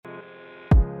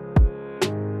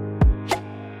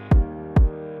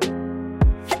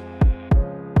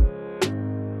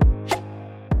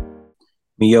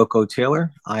Meiyoko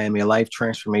Taylor. I am a life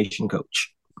transformation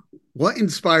coach. What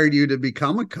inspired you to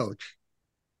become a coach?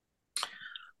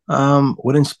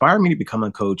 What inspired me to become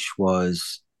a coach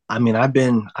was,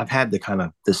 I've had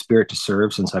the spirit to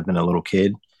serve since I've been a little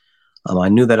kid. I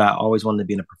knew that I always wanted to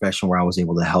be in a profession where I was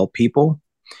able to help people.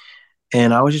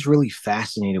 And I was just really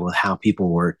fascinated with how people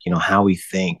work, how we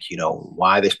think,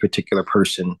 why this particular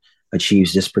person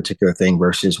achieves this particular thing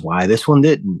versus why this one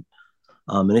didn't.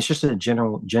 And it's just a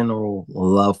general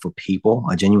love for people,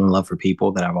 a genuine love for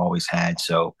people that I've always had.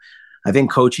 So I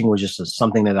think coaching was just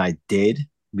something that I did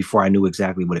before I knew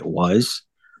exactly what it was,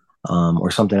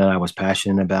 or something that I was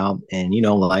passionate about. And,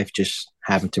 life just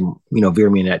happened to, veer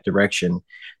me in that direction.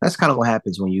 That's kind of what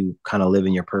happens when you kind of live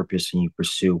in your purpose and you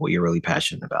pursue what you're really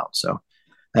passionate about. So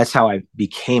that's how I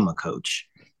became a coach.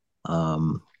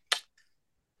 Um,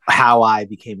 how I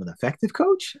became an effective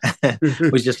coach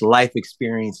was just life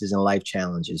experiences and life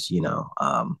challenges.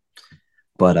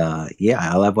 But yeah,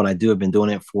 I love what I do. I've been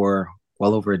doing it for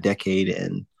well over a decade,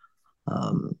 and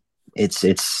um,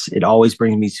 it always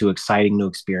brings me to exciting new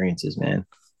experiences, man.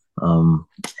 Um,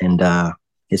 and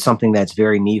it's something that's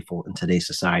very needful in today's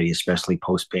society, especially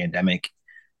post pandemic,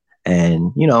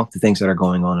 and the things that are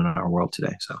going on in our world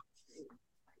today. So.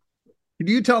 Could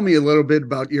you tell me a little bit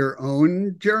about your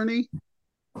own journey?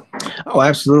 Oh,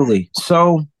 absolutely.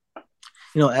 So,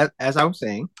 as I was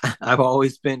saying, I've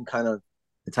always been kind of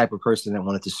the type of person that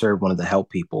wanted to serve, wanted to help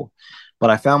people. But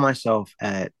I found myself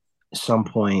at some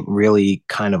point really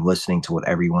kind of listening to what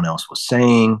everyone else was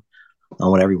saying,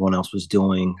 what everyone else was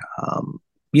doing.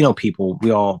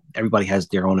 People, everybody has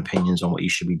their own opinions on what you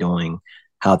should be doing,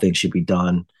 how things should be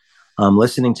done.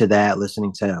 Listening to that,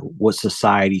 listening to what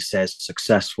society says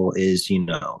successful is,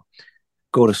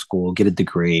 go to school, get a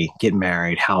degree, get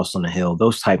married, house on the hill,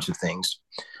 those types of things.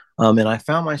 And I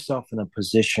found myself in a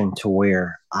position to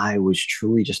where I was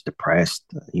truly just depressed.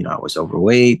 I was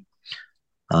overweight,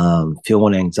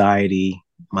 feeling anxiety.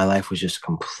 My life was just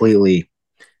completely.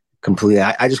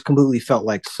 I just completely felt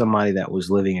like somebody that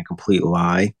was living a complete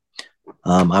lie.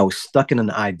 I was stuck in an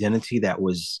identity that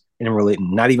was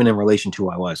not even in relation to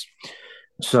who I was.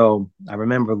 So I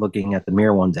remember looking at the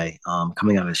mirror one day,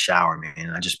 coming out of the shower, man,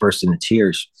 and I just burst into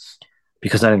tears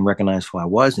because I didn't recognize who I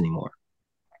was anymore.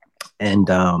 And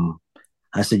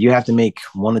I said, you have to make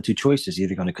one or two choices. You're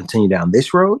either going to continue down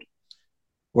this road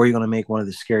or you're going to make one of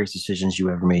the scariest decisions you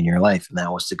ever made in your life. And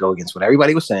that was to go against what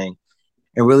everybody was saying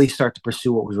and really start to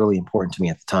pursue what was really important to me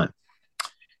at the time.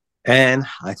 And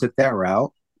I took that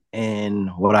route. And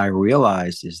what I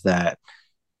realized is that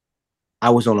I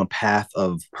was on a path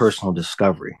of personal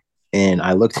discovery. And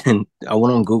I went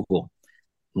on Google,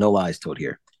 no lies told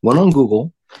here. Went on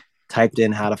Google, typed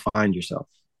in how to find yourself.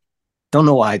 Don't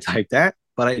know why I typed that,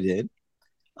 but I did.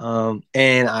 And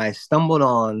I stumbled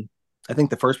on, I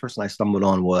think the first person I stumbled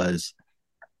on was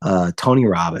Tony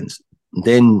Robbins,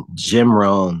 then Jim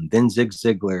Rohn, then Zig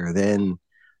Ziglar, then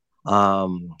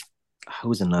um, who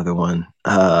was another one?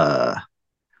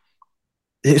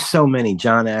 There's so many.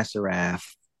 John Assaraf.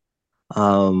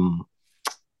 Um,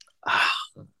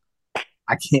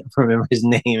 I can't remember his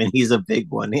name, and he's a big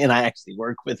one, and I actually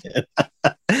work with him.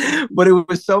 But it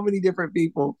was so many different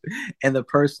people in the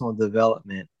personal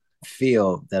development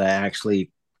field that I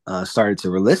actually started to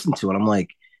listen to, and I'm like,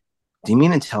 do you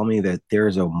mean to tell me that there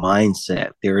is a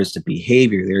mindset, there is a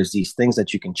behavior, there's these things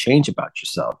that you can change about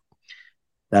yourself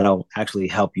that'll actually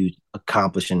help you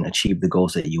accomplish and achieve the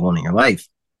goals that you want in your life?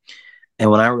 And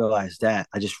when I realized that,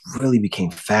 I just really became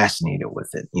fascinated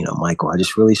with it, Michael. I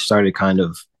just really started kind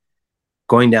of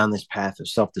going down this path of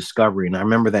self discovery. And I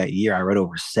remember that year I read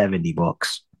over 70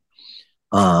 books,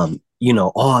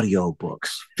 audio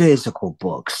books, physical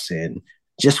books, and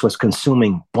just was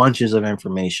consuming bunches of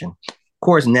information. Of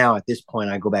course, now at this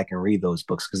point, I go back and read those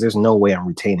books because there's no way I'm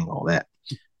retaining all that.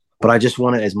 But I just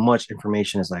wanted as much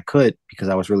information as I could because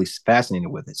I was really fascinated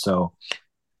with it. So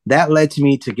that led to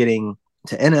me to getting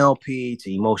to NLP,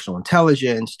 to emotional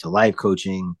intelligence, to life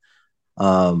coaching,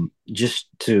 just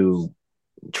to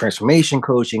transformation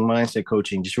coaching, mindset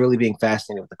coaching, just really being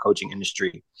fascinated with the coaching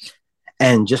industry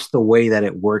and just the way that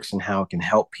it works and how it can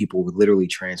help people literally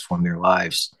transform their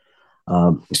lives.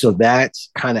 So that's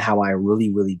kind of how I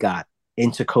really, really got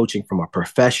into coaching from a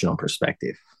professional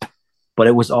perspective. But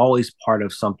it was always part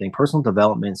of something. Personal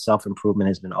development, self improvement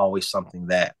has been always something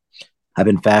that I've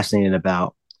been fascinated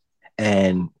about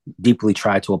and deeply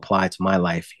tried to apply to my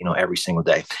life, every single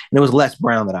day. And it was Les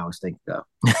Brown that I was thinking of.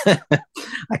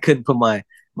 I couldn't put my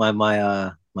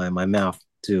mouth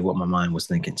to what my mind was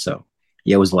thinking. So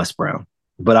yeah, it was Les Brown.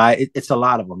 But it's a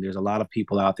lot of them. There's a lot of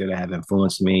people out there that have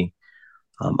influenced me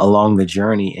along the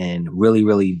journey and really,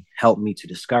 really helped me to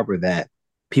discover that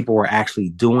people were actually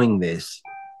doing this,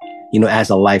 you know, as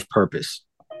a life purpose.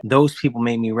 Those people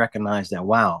made me recognize that,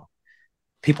 wow,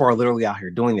 people are literally out here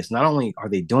doing this. Not only are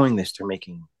they doing this, they're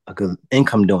making a good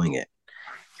income doing it.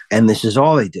 And this is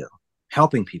all they do,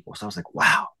 helping people. So I was like,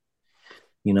 wow,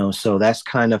 you know, so that's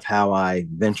kind of how I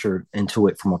ventured into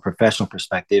it from a professional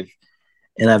perspective.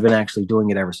 And I've been actually doing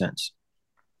it ever since.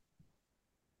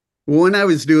 When I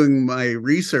was doing my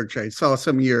research, I saw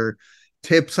some of your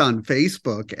tips on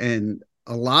Facebook, and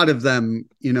a lot of them,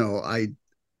 I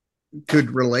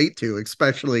could relate to,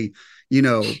 especially, you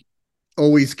know,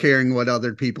 always caring what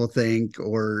other people think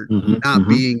or Mm-hmm, not mm-hmm,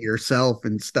 being yourself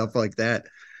and stuff like that.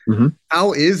 mm-hmm.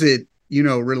 How is it,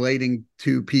 relating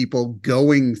to people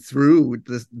going through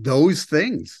those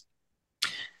things?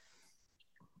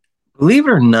 Believe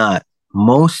it or not,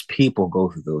 most people go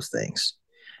through those things.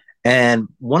 And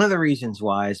one of the reasons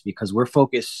why is because we're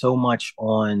focused so much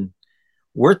on,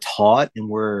 we're taught and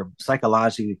we're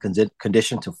psychologically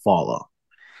conditioned to follow,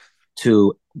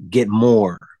 to get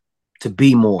more, to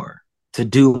be more, to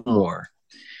do more.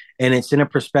 And it's in a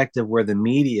perspective where the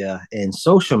media and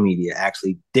social media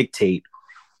actually dictate,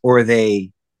 or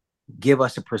they give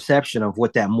us a perception of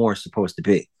what that more is supposed to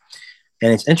be.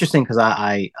 And it's interesting because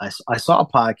I saw a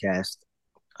podcast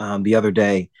the other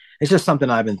day. It's just something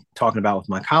I've been talking about with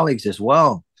my colleagues as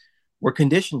well. We're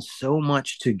conditioned so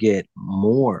much to get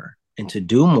more and to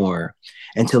do more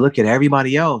and to look at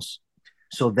everybody else.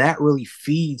 So that really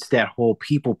feeds that whole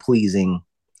people pleasing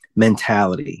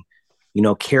mentality, you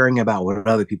know, caring about what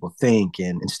other people think,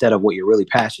 and instead of what you're really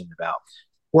passionate about,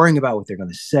 worrying about what they're going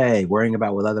to say, worrying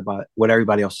about what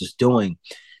everybody else is doing.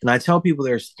 And I tell people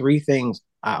there's three things.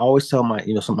 I always tell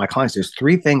some of my clients, there's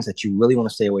three things that you really want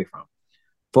to stay away from: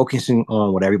 focusing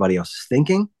on what everybody else is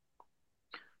thinking,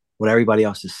 what everybody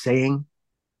else is saying,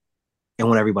 and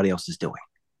what everybody else is doing.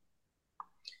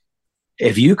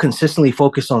 If you consistently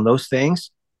focus on those things,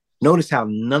 notice how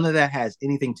none of that has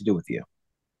anything to do with you.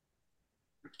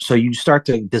 So you start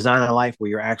to design a life where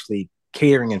you're actually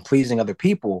catering and pleasing other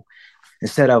people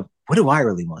instead of, what do I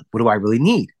really want? What do I really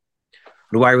need?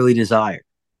 What do I really desire?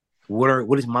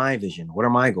 What is my vision? What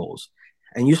are my goals?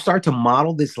 And you start to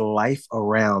model this life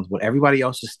around what everybody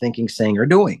else is thinking, saying, or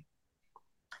doing.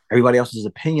 Everybody else's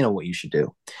opinion of what you should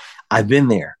do. I've been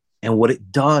there. And what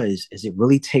it does is it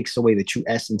really takes away the true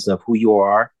essence of who you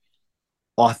are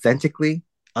authentically,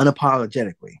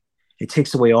 unapologetically. It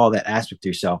takes away all that aspect of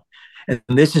yourself. And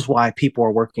this is why people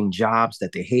are working jobs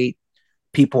that they hate.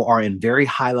 People are in very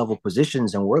high level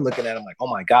positions, and we're looking at them like,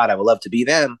 oh my God, I would love to be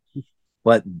them.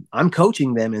 But I'm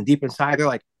coaching them, and deep inside, they're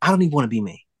like, I don't even want to be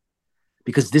me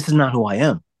because this is not who I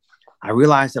am. I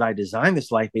realized that I designed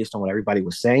this life based on what everybody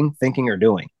was saying, thinking, or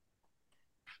doing.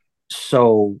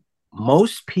 So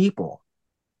most people,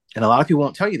 and a lot of people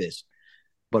won't tell you this,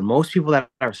 but most people that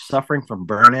are suffering from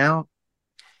burnout,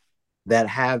 that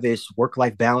have this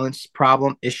work-life balance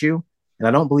problem issue, and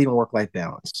I don't believe in work-life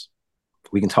balance.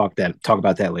 We can talk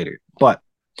about that later. But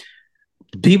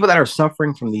people that are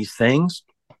suffering from these things,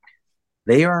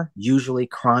 they are usually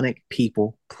chronic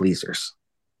people pleasers.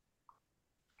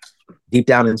 Deep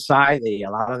down inside, a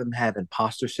lot of them have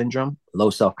imposter syndrome, low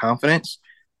self-confidence.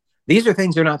 These are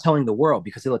things they're not telling the world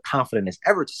because they look confident as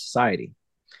ever to society.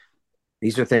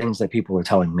 These are things that people are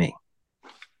telling me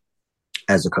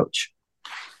as a coach,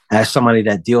 as somebody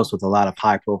that deals with a lot of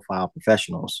high profile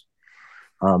professionals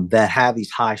that have these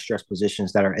high stress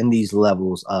positions, that are in these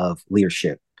levels of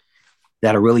leadership,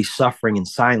 that are really suffering in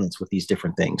silence with these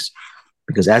different things.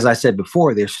 Because as I said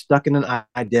before, they're stuck in an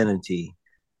identity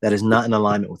that is not in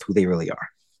alignment with who they really are.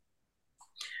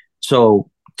 So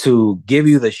to give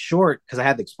you the short, because I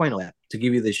had to explain all that, to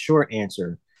give you the short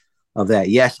answer of that,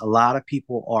 yes, a lot of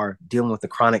people are dealing with the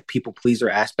chronic people pleaser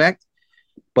aspect,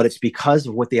 but it's because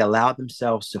of what they allowed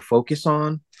themselves to focus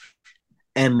on.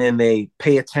 And then they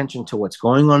pay attention to what's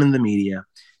going on in the media,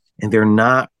 and they're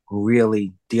not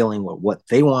really dealing with what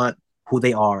they want, who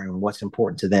they are, and what's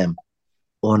important to them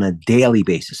on a daily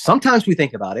basis. Sometimes we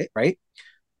think about it, right?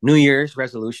 New Year's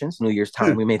resolutions, New Year's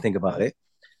time, we may think about it.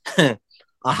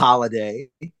 A holiday,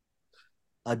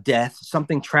 a death,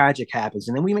 something tragic happens,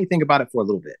 and then we may think about it for a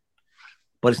little bit.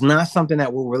 But it's not something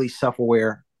that we're really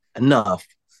self-aware enough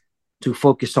to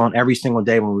focus on every single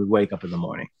day when we wake up in the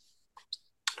morning.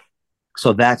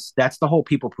 So that's the whole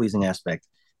people pleasing aspect,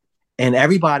 and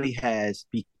everybody has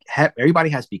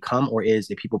become or is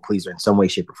a people pleaser in some way,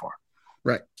 shape, or form.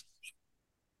 Right.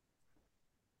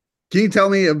 Can you tell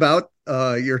me about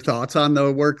your thoughts on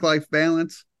the work-life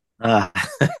balance? Uh,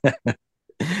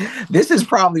 this is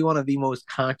probably one of the most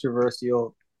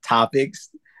controversial topics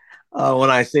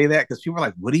when I say that, because people are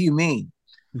like, "What do you mean?"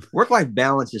 Work-life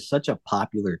balance is such a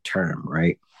popular term,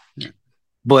 right? Yeah.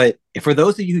 But for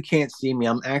those of you who can't see me,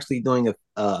 I'm actually doing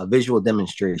a visual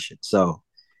demonstration. So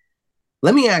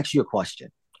let me ask you a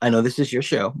question. I know this is your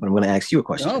show, but I'm going to ask you a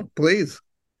question. Oh, please.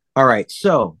 All right.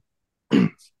 So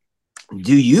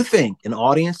do you think, an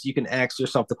audience, you can ask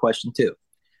yourself the question too.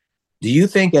 Do you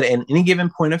think at any given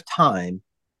point of time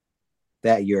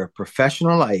that your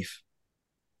professional life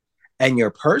and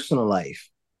your personal life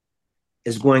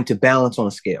is going to balance on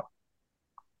a scale?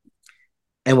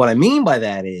 And what I mean by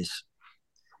that is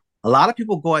a lot of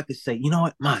people go out to say, you know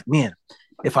what, man,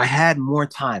 if I had more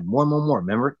time, more,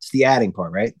 remember, it's the adding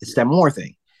part, right? It's that more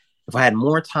thing. If I had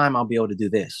more time, I'll be able to do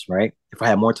this, right? If I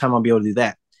had more time, I'll be able to do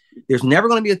that. There's never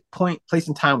going to be a place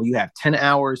in time where you have 10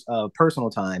 hours of personal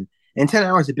time and 10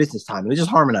 hours of business time. And it just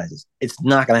harmonizes. It's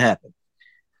not going to happen.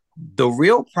 The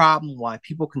real problem why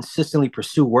people consistently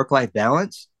pursue work-life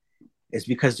balance is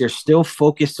because they're still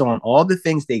focused on all the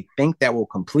things they think that will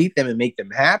complete them and make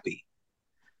them happy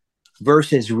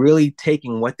versus really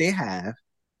taking what they have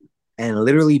and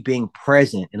literally being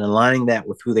present and aligning that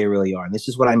with who they really are. And this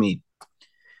is what I mean.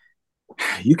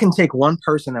 You can take one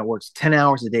person that works 10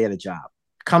 hours a day at a job,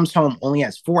 comes home, only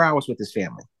has 4 hours with his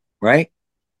family, right?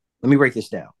 Let me break this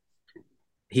down.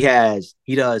 He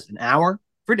does an hour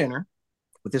for dinner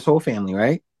with his whole family,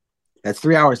 right? That's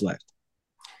 3 hours left.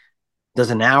 Does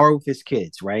an hour with his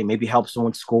kids, right? Maybe helps them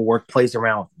with schoolwork, plays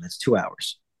around with them. That's 2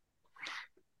 hours.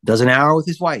 Does an hour with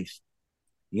his wife,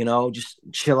 just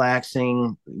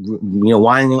chillaxing,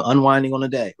 unwinding on the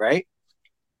day, right?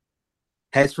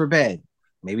 Heads for bed,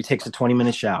 maybe takes a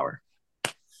 20-minute shower.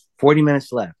 40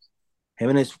 minutes left. Him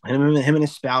and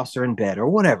his spouse are in bed or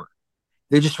whatever.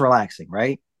 They're just relaxing,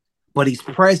 right? But he's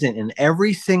present in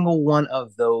every single one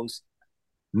of those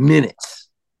minutes.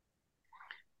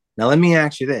 Now, let me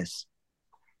ask you this.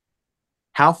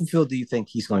 How fulfilled do you think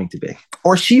he's going to be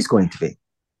or she's going to be?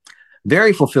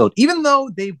 Very fulfilled, even though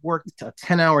they've worked a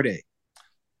 10-hour day.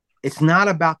 It's not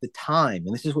about the time.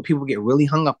 And this is what people get really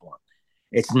hung up on.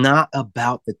 It's not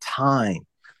about the time.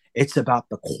 It's about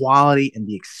the quality and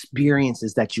the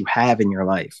experiences that you have in your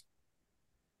life.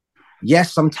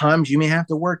 Yes, sometimes you may have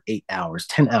to work 8 hours,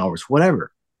 10 hours,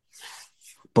 whatever.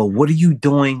 But what are you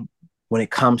doing when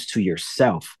it comes to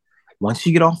yourself? Once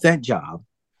you get off that job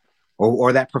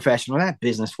or that profession or that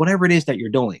business, whatever it is that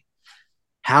you're doing,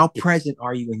 how present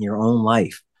are you in your own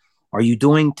life? Are you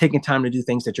taking time to do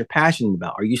things that you're passionate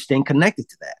about? Are you staying connected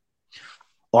to that?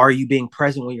 Are you being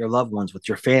present with your loved ones, with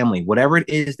your family, whatever it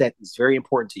is that is very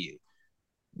important to you?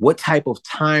 What type of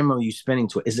time are you spending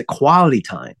to it? Is it quality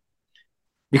time?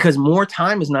 Because more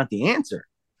time is not the answer.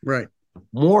 Right.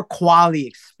 More quality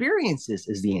experiences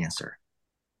is the answer.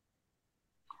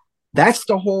 That's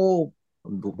the whole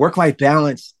work-life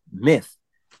balance myth.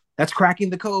 That's cracking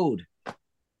the code.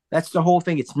 That's the whole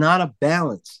thing. It's not a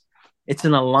balance. It's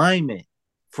an alignment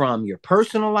from your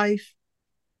personal life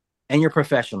and your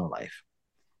professional life.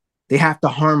 They have to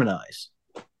harmonize.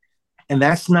 And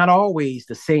that's not always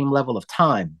the same level of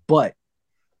time, but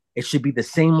it should be the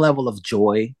same level of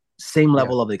joy, same Yeah.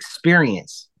 level of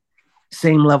experience,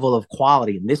 same level of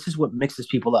quality. And this is what mixes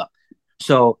people up.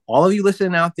 So, all of you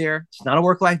listening out there, it's not a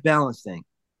work-life balance thing.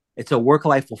 It's a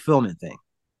work-life fulfillment thing.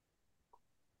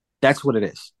 That's what it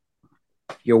is.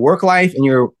 Your work life and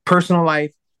your personal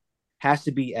life has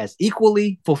to be as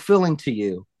equally fulfilling to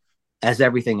you as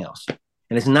everything else.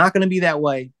 And it's not going to be that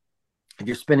way if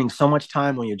you're spending so much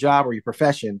time on your job or your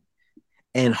profession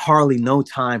and hardly no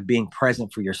time being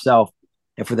present for yourself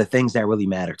and for the things that really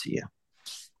matter to you.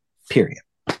 Period.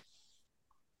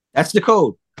 That's the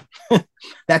code.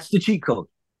 That's the cheat code.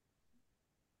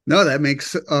 No, that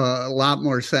makes a lot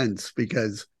more sense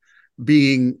because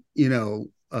being,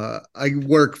 I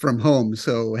work from home.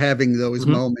 So having those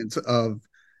Mm-hmm. moments of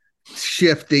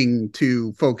shifting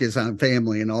to focus on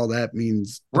family and all that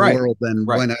means the Right. world than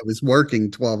Right. when I was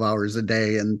working 12 hours a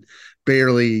day and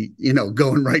barely,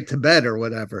 going right to bed or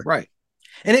whatever. Right.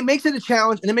 And it makes it a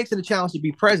challenge. And it makes it a challenge to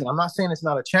be present. I'm not saying it's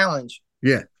not a challenge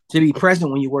Yeah. to be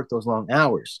present when you work those long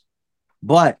hours.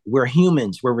 But we're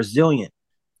humans, we're resilient.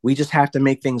 We just have to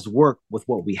make things work with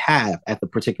what we have at the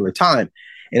particular time.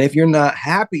 And if you're not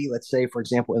happy, let's say, for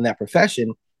example, in that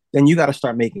profession, then you got to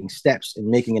start making steps and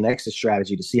making an exit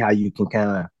strategy to see how you can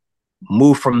kind of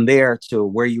move from there to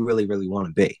where you really, really want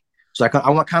to be. So I kind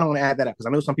of want to add that up because I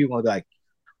know some people will be like,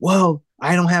 well,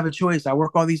 I don't have a choice. I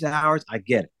work all these hours. I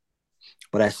get it.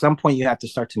 But at some point, you have to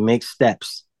start to make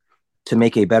steps to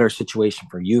make a better situation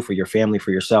for you, for your family,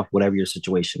 for yourself, whatever your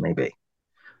situation may be.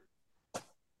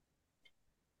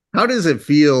 How does it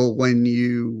feel when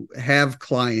you have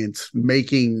clients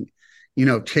making,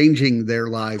 changing their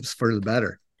lives for the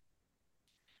better?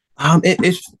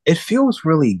 It feels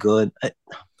really good.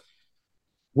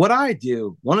 What I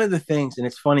do, one of the things, and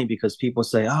it's funny because people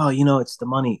say, oh, it's the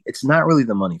money. It's not really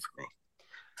the money for me.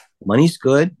 Money's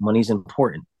good, money's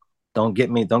important. Don't get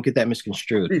that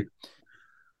misconstrued.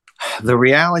 The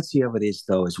reality of it is,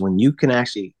 though, is when you can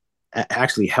actually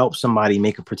help somebody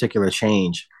make a particular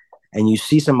change, and you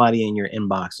see somebody in your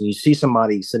inbox, and you see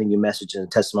somebody sending you messages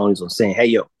and testimonials and saying, hey,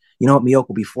 yo, you know what,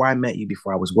 Meiyoko, before I met you,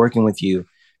 before I was working with you,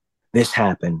 this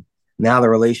happened. Now the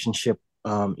relationship,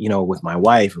 with my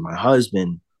wife or my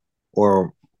husband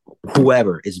or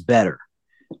whoever is better.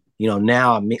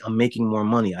 Now I'm making more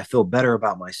money. I feel better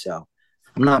about myself.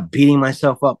 I'm not beating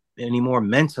myself up anymore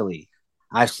mentally.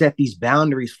 I've set these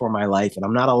boundaries for my life and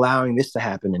I'm not allowing this to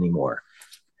happen anymore.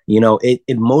 It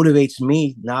motivates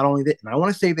me not only that, and I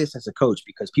want to say this as a coach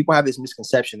because people have this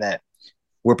misconception that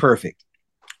we're perfect.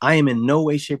 I am in no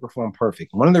way, shape, or form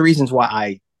perfect. One of the reasons why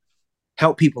I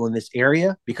help people in this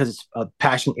area because it's a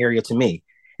passion area to me.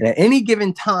 And at any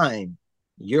given time,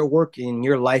 your work in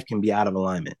your life can be out of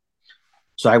alignment.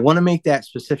 So I want to make that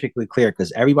specifically clear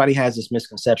because everybody has this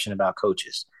misconception about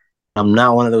coaches. I'm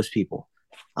not one of those people.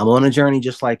 I'm on a journey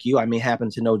just like you. I may happen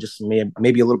to know just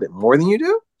maybe a little bit more than you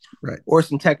do, Right. or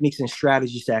some techniques and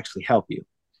strategies to actually help you.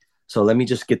 So let me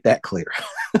just get that clear.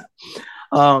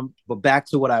 But back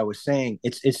to what I was saying,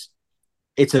 it's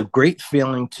a great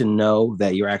feeling to know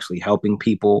that you're actually helping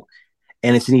people,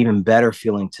 and it's an even better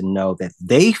feeling to know that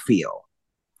they feel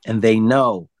and they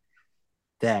know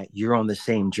that you're on the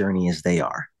same journey as they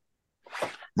are.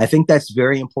 I think that's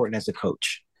very important as a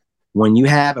coach. When you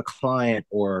have a client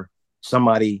or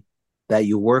somebody that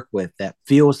you work with that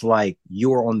feels like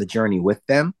you're on the journey with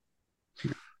them,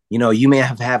 you may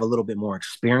have a little bit more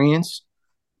experience,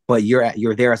 but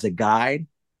you're there as a guide,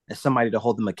 as somebody to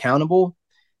hold them accountable.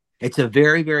 It's a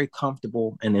very, very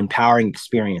comfortable and empowering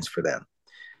experience for them.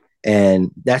 And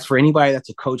that's for anybody that's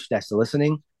a coach that's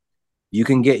listening. You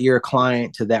can get your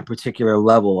client to that particular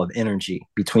level of energy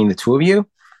between the two of you.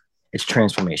 It's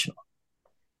transformational.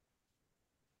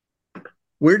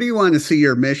 Where do you want to see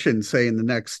your mission, say, in the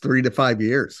next 3 to 5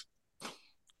 years? The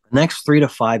next 3 to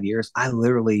 5 years,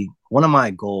 one of my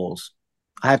goals,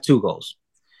 I have two goals.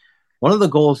 One of the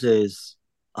goals is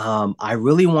I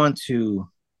really want to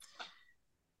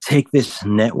take this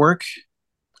network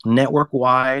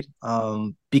wide,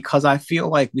 because I feel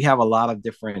like we have a lot of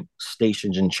different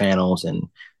stations and channels and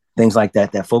things like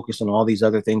that focus on all these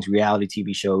other things, reality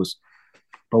TV shows.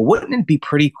 But wouldn't it be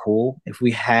pretty cool if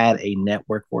we had a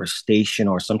network or a station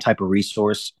or some type of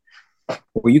resource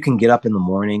where you can get up in the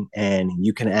morning and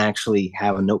you can actually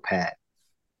have a notepad,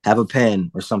 have a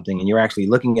pen or something, and you're actually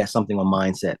looking at something on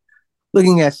mindset,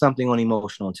 looking at something on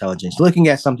emotional intelligence, looking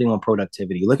at something on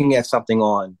productivity, looking at something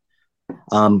on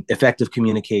effective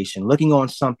communication, looking on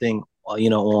something,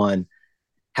 on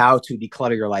how to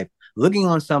declutter your life, looking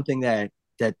on something that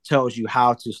tells you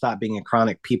how to stop being a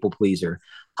chronic people pleaser,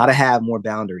 how to have more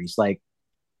boundaries. Like,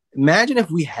 imagine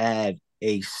if we had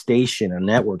a station, a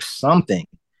network, something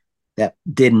that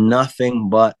did nothing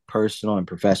but personal and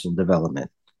professional development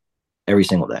every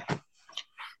single day.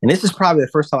 And this is probably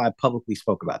the first time I publicly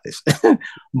spoke about this,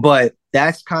 but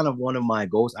that's kind of one of my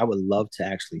goals. I would love to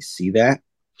actually see that.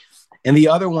 And the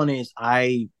other one is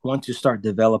I want to start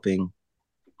developing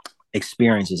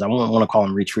experiences. I won't want to call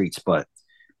them retreats, but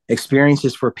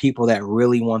experiences for people that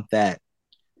really want that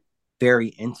very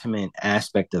intimate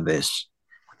aspect of this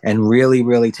and really,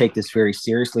 really take this very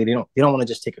seriously. They don't want to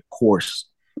just take a course.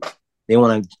 They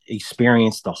want to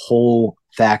experience the whole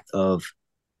fact of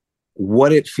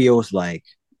what it feels like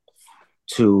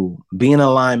to be in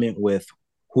alignment with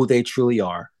who they truly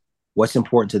are, what's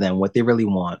important to them, what they really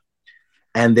want.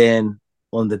 And then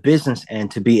on the business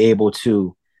end, to be able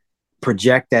to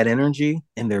project that energy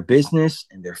in their business,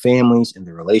 in their families, in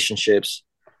their relationships,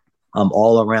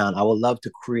 all around. I would love to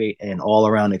create an all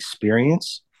around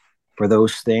experience for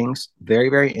those things. Very,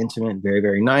 very intimate, very,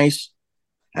 very nice.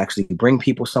 Actually bring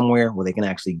people somewhere where they can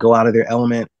actually go out of their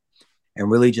element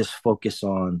and really just focus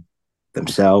on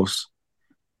themselves,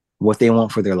 what they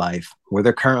want for their life, where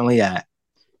they're currently at,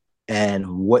 and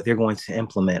what they're going to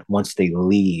implement once they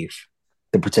leave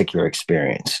the particular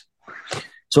experience.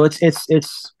 So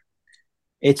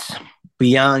it's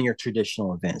beyond your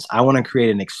traditional events. I want to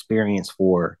create an experience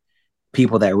for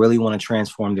people that really want to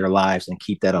transform their lives and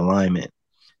keep that alignment,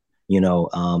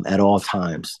 at all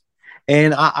times.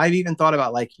 And I've even thought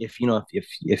about, like, if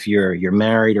you're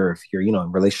married or if you're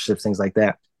in relationships, things like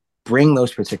that, bring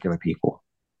those particular people.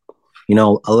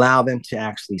 Allow them to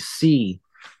actually see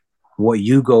what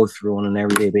you go through on an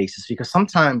everyday basis, because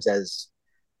sometimes as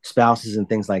spouses and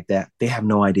things like that, they have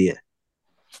no idea.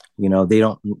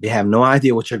 They have no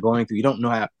idea what you're going through. You don't know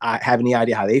how I have any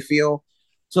idea how they feel.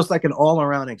 So it's like an all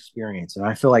around experience. And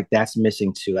I feel like that's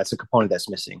missing too. That's a component that's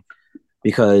missing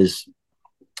because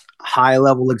high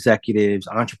level executives,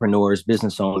 entrepreneurs,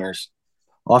 business owners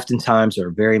oftentimes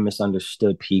are very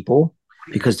misunderstood people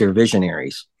because they're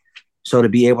visionaries. So to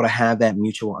be able to have that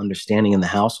mutual understanding in the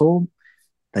household,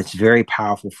 that's very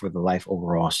powerful for the life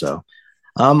overall. So,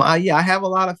 I have a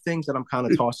lot of things that I'm kind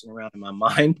of tossing around in my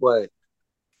mind, but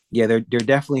yeah, they're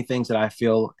definitely things that I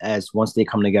feel as once they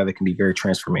come together can be very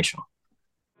transformational.